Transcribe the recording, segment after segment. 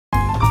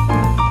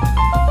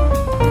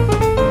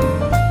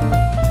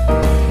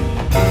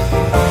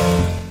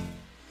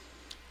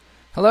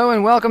Hello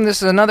and welcome.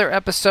 This is another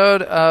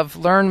episode of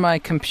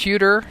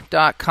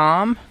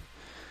LearnMyComputer.com.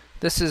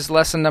 This is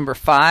lesson number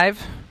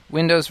 5,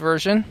 Windows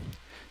version.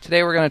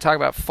 Today we're going to talk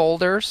about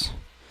folders.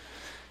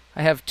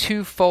 I have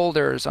 2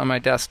 folders on my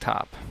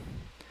desktop.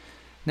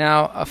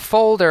 Now, a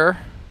folder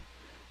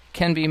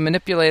can be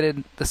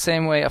manipulated the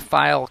same way a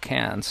file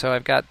can. So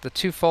I've got the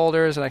 2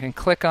 folders and I can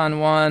click on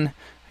one,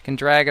 I can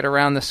drag it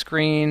around the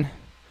screen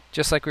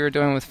just like we were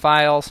doing with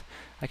files.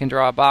 I can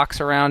draw a box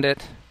around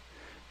it.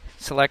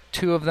 Select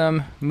 2 of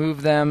them,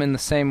 move them in the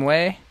same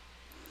way,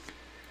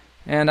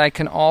 and I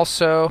can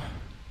also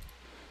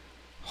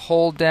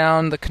hold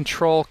down the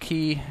control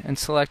key and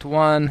select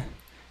one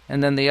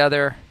and then the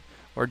other,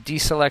 or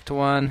deselect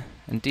one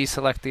and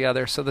deselect the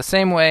other. So the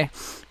same way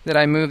that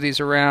I move these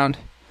around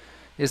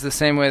is the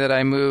same way that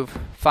I move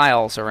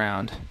files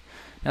around.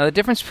 Now the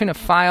difference between a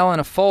file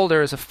and a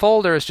folder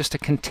is just a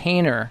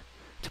container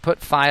to put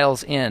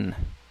files in.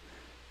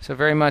 So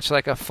very much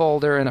like a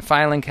folder in a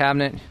filing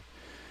cabinet,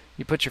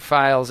 you put your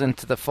files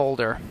into the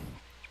folder.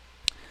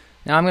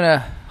 Now I'm going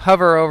to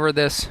hover over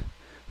this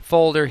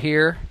folder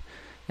here,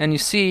 and you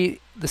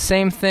see the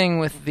same thing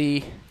with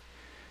the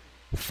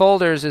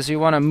folders as you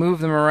want to move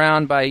them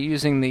around by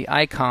using the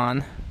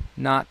icon,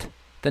 not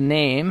the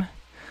name.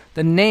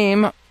 The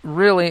name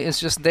really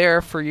is just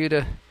there for you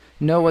to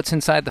know what's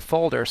inside the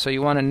folder, so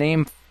you want to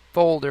name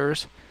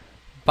folders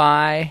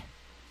by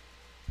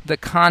the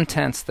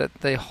contents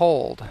that they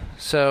hold.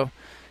 So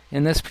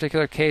in this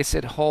particular case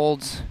it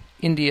holds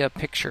India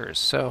pictures.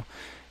 So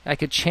I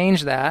could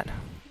change that,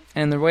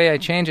 and the way I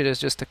change it is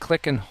just to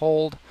click and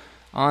hold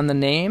on the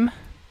name,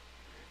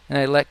 and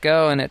I let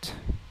go and it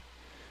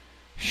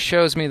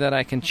shows me that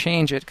I can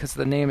change it because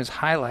the name is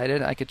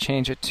highlighted. I could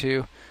change it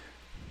to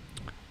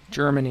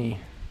Germany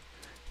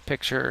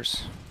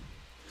pictures,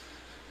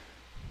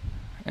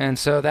 and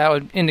so that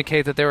would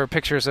indicate that there were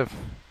pictures of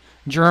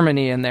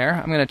Germany in there.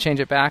 I'm going to change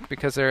it back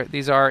because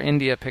these are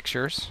India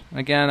pictures.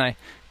 Again, I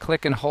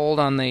click and hold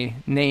on the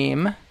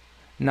name,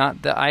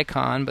 not the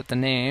icon, but the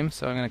name.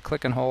 So I'm going to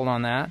click and hold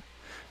on that,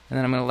 and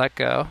then I'm going to let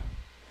go.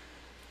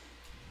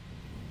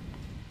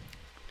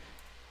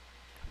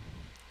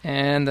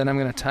 And then I'm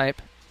going to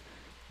type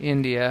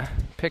India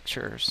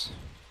pictures.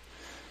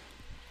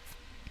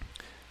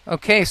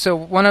 Okay, so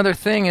one other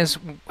thing is,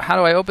 how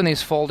do I open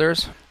these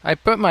folders? I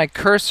put my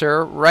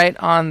cursor right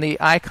on the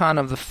icon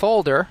of the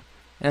folder,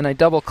 and I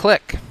double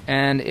click,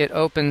 and it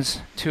opens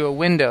to a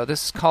window.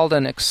 This is called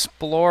an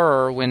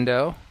Explorer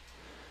window.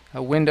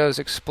 A Windows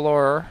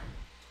Explorer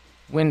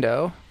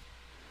window,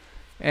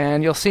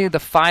 and you'll see the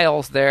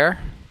files there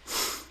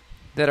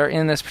that are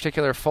in this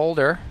particular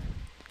folder,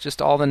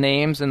 just all the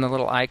names and the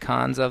little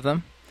icons of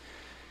them.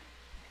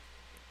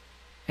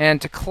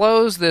 And to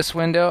close this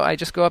window, I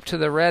just go up to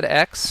the red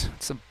X.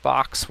 It's a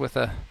box with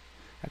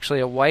actually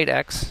a white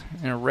X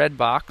in a red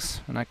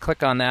box, and I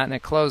click on that and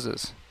it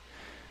closes.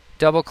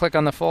 Double click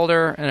on the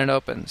folder and it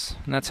opens,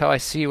 and that's how I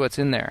see what's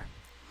in there.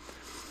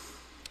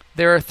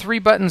 There are 3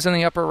 buttons in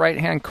the upper right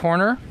hand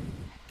corner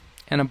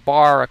and a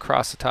bar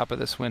across the top of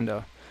this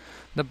window.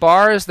 The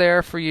bar is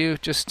there for you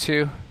just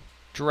to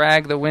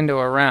drag the window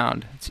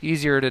around. It's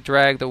easier to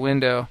drag the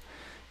window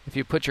if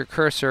you put your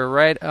cursor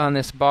right on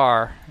this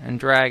bar and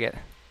drag it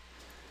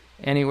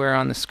anywhere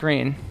on the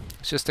screen.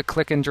 It's just a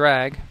click and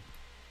drag.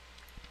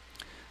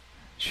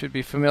 Should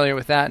be familiar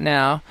with that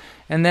now.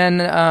 And then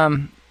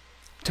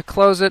to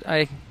close it,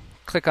 I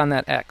click on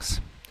that X.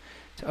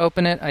 To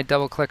open it, I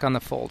double click on the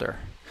folder.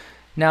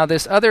 Now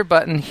this other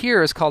button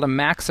here is called a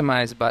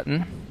maximize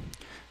button,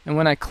 and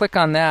when I click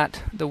on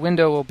that, the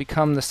window will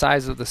become the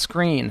size of the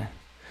screen.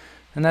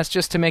 And that's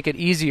just to make it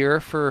easier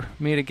for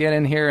me to get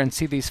in here and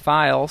see these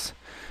files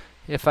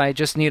if I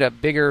just need a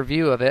bigger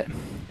view of it.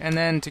 And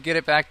then to get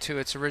it back to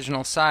its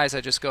original size, I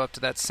just go up to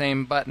that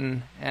same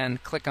button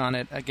and click on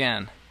it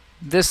again.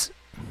 This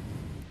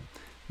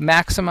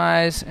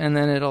maximize, and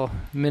then it'll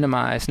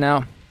minimize.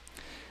 Now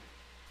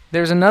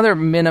there's another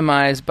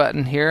minimize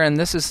button here, and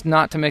this is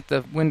not to make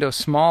the window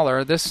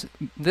smaller. This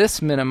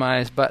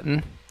minimize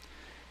button,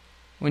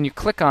 when you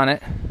click on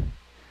it,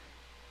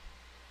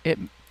 it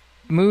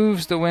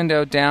moves the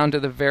window down to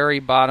the very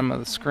bottom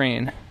of the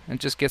screen and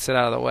just gets it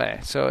out of the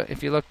way. So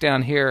if you look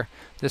down here,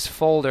 this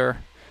folder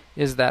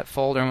is that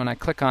folder, and when I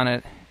click on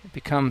it, it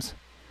becomes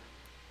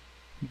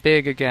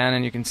big again,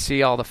 and you can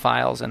see all the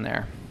files in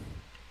there.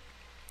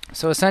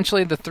 So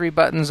essentially the 3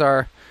 buttons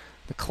are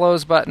the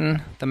close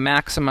button, the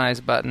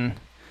maximize button,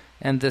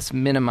 and this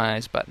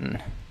minimize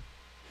button.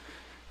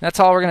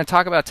 That's all we're going to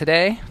talk about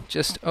today,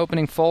 just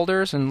opening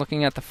folders and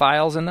looking at the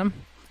files in them.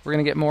 We're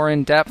going to get more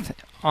in depth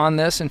on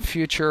this in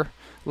future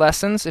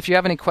lessons. If you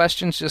have any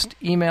questions, just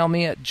email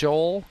me at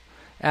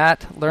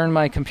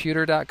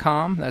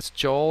joel@learnmycomputer.com. That's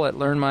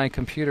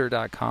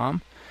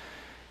joel@learnmycomputer.com.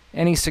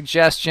 Any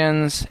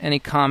suggestions, any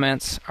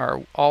comments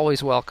are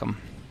always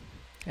welcome.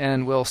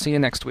 And we'll see you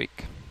next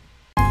week.